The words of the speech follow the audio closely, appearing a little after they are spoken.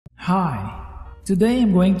Hi, today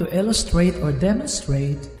I'm going to illustrate or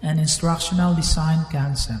demonstrate an instructional design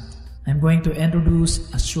concept. I'm going to introduce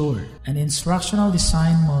Assure, an instructional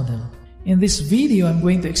design model. In this video, I'm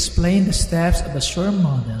going to explain the steps of the Assure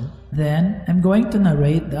model. Then, I'm going to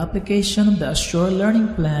narrate the application of the Assure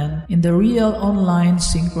learning plan in the real online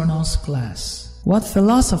synchronous class. What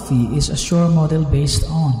philosophy is Assure model based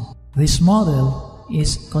on? This model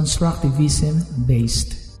is constructivism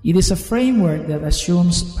based. It is a framework that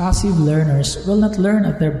assumes passive learners will not learn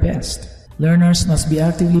at their best. Learners must be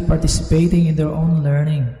actively participating in their own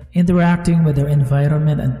learning, interacting with their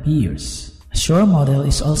environment and peers. Assure model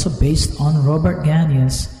is also based on Robert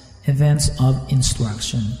Gagne's events of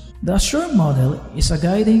instruction. The Assure model is a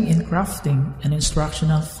guiding in crafting an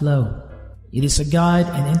instructional flow. It is a guide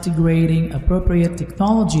in integrating appropriate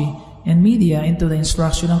technology and media into the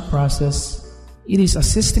instructional process. It is a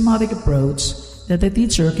systematic approach that the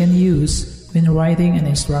teacher can use when writing an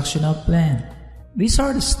instructional plan. These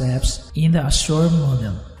are the steps in the Assure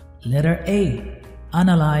model. Letter A.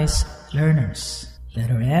 Analyze learners.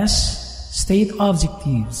 Letter S. State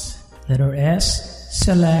objectives. Letter S.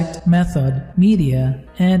 Select method, media,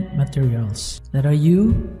 and materials. Letter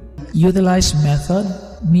U. Utilize method,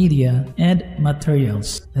 media, and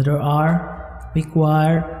materials. Letter R.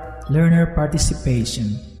 Require learner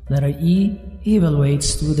participation. Letter E. Evaluate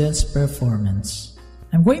students' performance.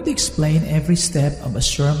 I'm going to explain every step of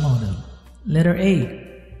Assure model. Letter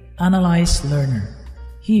A. Analyze learner.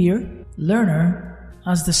 Here, learner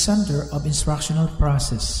as the center of instructional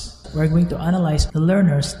process. We're going to analyze the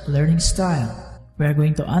learner's learning style. We're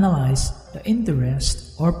going to analyze the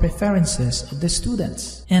interest or preferences of the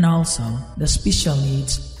students and also the special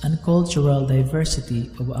needs and cultural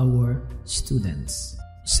diversity of our students.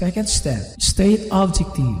 Second step, state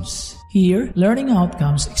objectives. Here, learning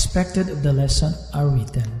outcomes expected of the lesson are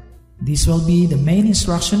written. This will be the main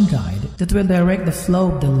instruction guide that will direct the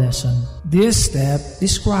flow of the lesson. This step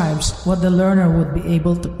describes what the learner would be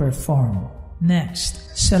able to perform.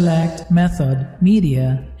 Next, select method,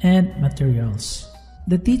 media, and materials.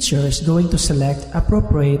 The teacher is going to select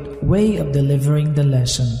appropriate way of delivering the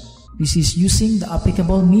lesson. This is using the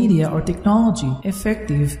applicable media or technology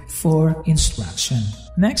effective for instruction.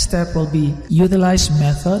 Next step will be utilize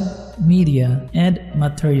method, media, and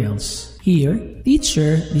materials. Here,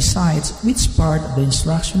 teacher decides which part of the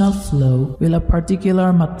instructional flow will a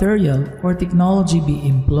particular material or technology be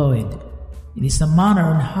employed. It is the manner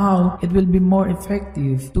on how it will be more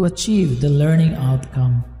effective to achieve the learning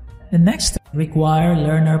outcome. The next step, require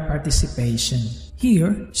learner participation.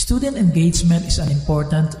 Here, student engagement is an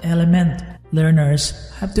important element.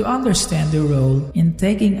 Learners have to understand their role in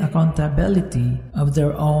taking accountability of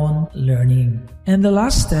their own learning. And the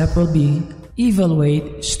last step will be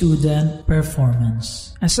evaluate student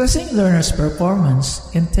performance. Assessing learners'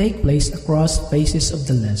 performance can take place across phases of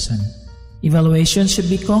the lesson. Evaluation should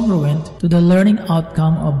be congruent to the learning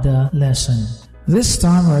outcome of the lesson. This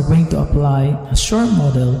time, we are going to apply Assure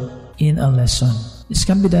model in a lesson. This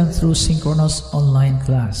can be done through synchronous online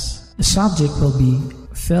class. The subject will be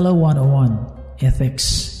Fellow 101,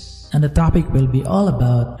 Ethics, and the topic will be all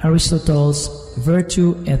about Aristotle's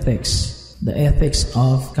virtue ethics, the ethics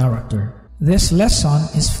of character. This lesson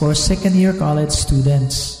is for second-year college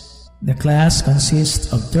students. The class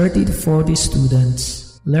consists of 30 to 40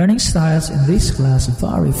 students. Learning styles in this class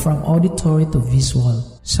vary from auditory to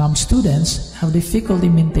visual. Some students have difficulty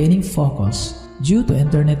maintaining focus due to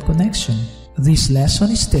internet connection. This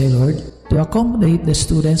lesson is tailored to accommodate the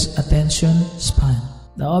student's attention span.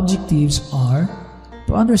 The objectives are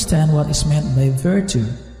to understand what is meant by virtue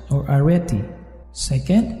or arete.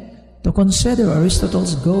 Second, to consider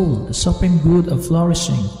Aristotle's goal, the supreme good of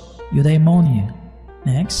flourishing, eudaimonia.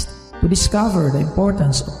 Next, to discover the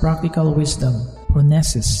importance of practical wisdom,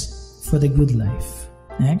 pronesis, for the good life.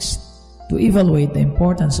 Next, to evaluate the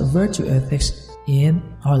importance of virtue ethics in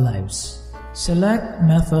our lives. Select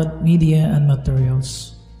method, media, and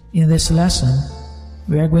materials. In this lesson,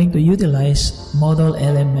 we are going to utilize Moodle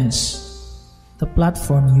LMS, the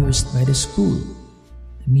platform used by the school.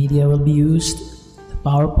 The media will be used, the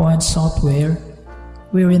PowerPoint software,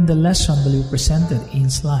 wherein the lesson will be presented in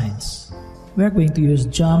slides. We are going to use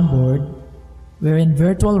Jamboard, wherein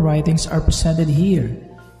virtual writings are presented here.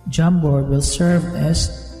 Jamboard will serve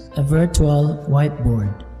as a virtual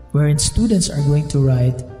whiteboard, wherein students are going to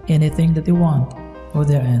write anything that they want or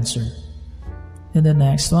their answer. Then the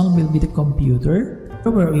next one will be the computer,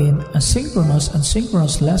 wherein asynchronous and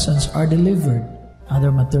synchronous lessons are delivered.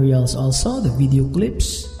 Other materials also, the video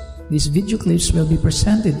clips. These video clips will be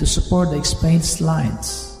presented to support the explained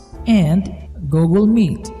slides. And Google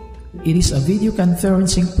Meet. It is a video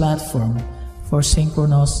conferencing platform for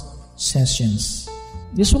synchronous sessions.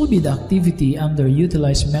 This will be the activity under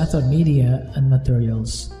Utilize Method, Media, and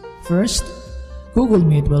Materials. First, Google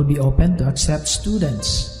Meet will be open to accept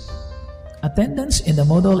students. Attendance in the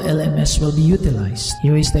Moodle LMS will be utilized.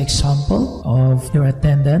 Here is the example of your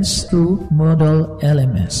attendance through Moodle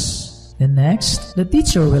LMS. Then next, the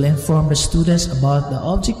teacher will inform the students about the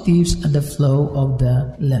objectives and the flow of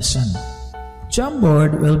the lesson.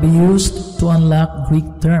 Jamboard will be used to unlock Greek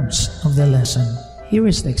terms of the lesson. Here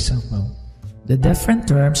is the example. The different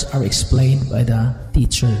terms are explained by the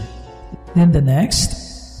teacher. Then the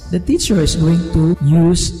next, the teacher is going to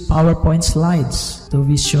use PowerPoint slides to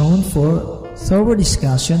be shown for thorough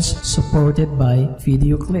discussions supported by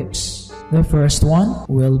video clips. The first one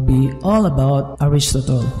will be all about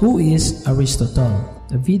Aristotle. Who is Aristotle?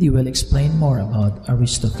 The video will explain more about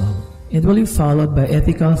Aristotle. It will be followed by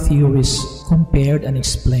ethical theories, compared and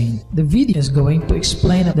explained. The video is going to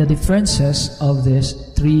explain the differences of these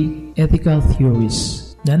three ethical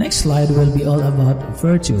theories. The next slide will be all about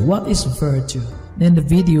virtue. What is virtue? Then the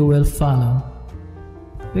video will follow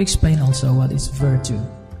to explain also what is virtue.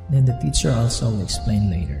 Then the teacher also will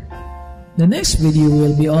explain later. The next video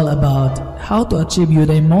will be all about how to achieve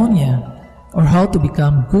eudaimonia, or how to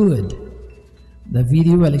become good. The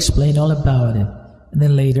video will explain all about it. And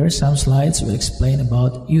then later, some slides will explain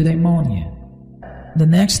about eudaimonia. The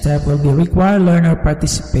next step will be require learner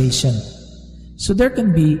participation. So there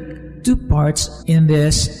can be two parts in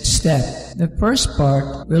this step. The first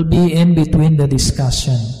part will be in between the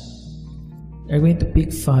discussion. They're going to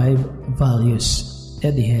pick 5 values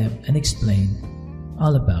that they have and explain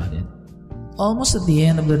all about it. Almost at the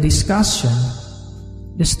end of the discussion,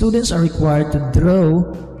 the students are required to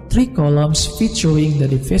draw 3 columns featuring the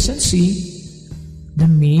deficiency, the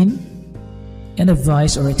mean, and the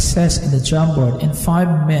vice or excess in the Jamboard in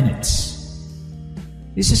 5 minutes.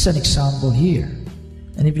 This is an example here.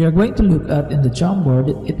 And if you are going to look at in the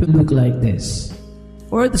Jamboard, it will look like this.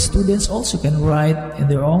 Or the students also can write in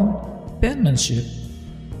their own penmanship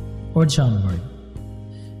or Jamboard.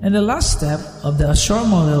 And the last step of the Assure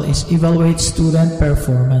model is evaluate student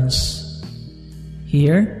performance.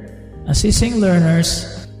 Here, assessing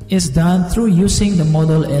learners is done through using the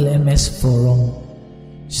Moodle LMS forum.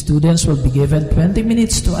 Students will be given 20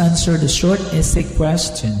 minutes to answer the short essay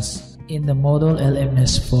questions in the Moodle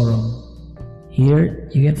LMS forum. Here,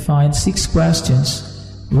 you can find 6 questions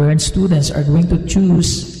wherein students are going to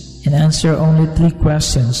choose and answer only 3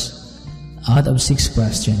 questions out of 6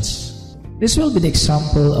 questions. This will be the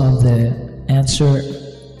example of the answer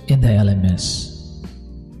in the LMS.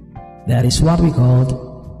 That is what we called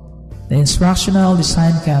the instructional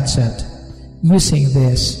design concept using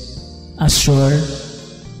this Assure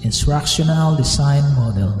Instructional Design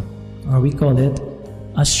Model, or we call it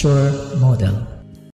Assure Model.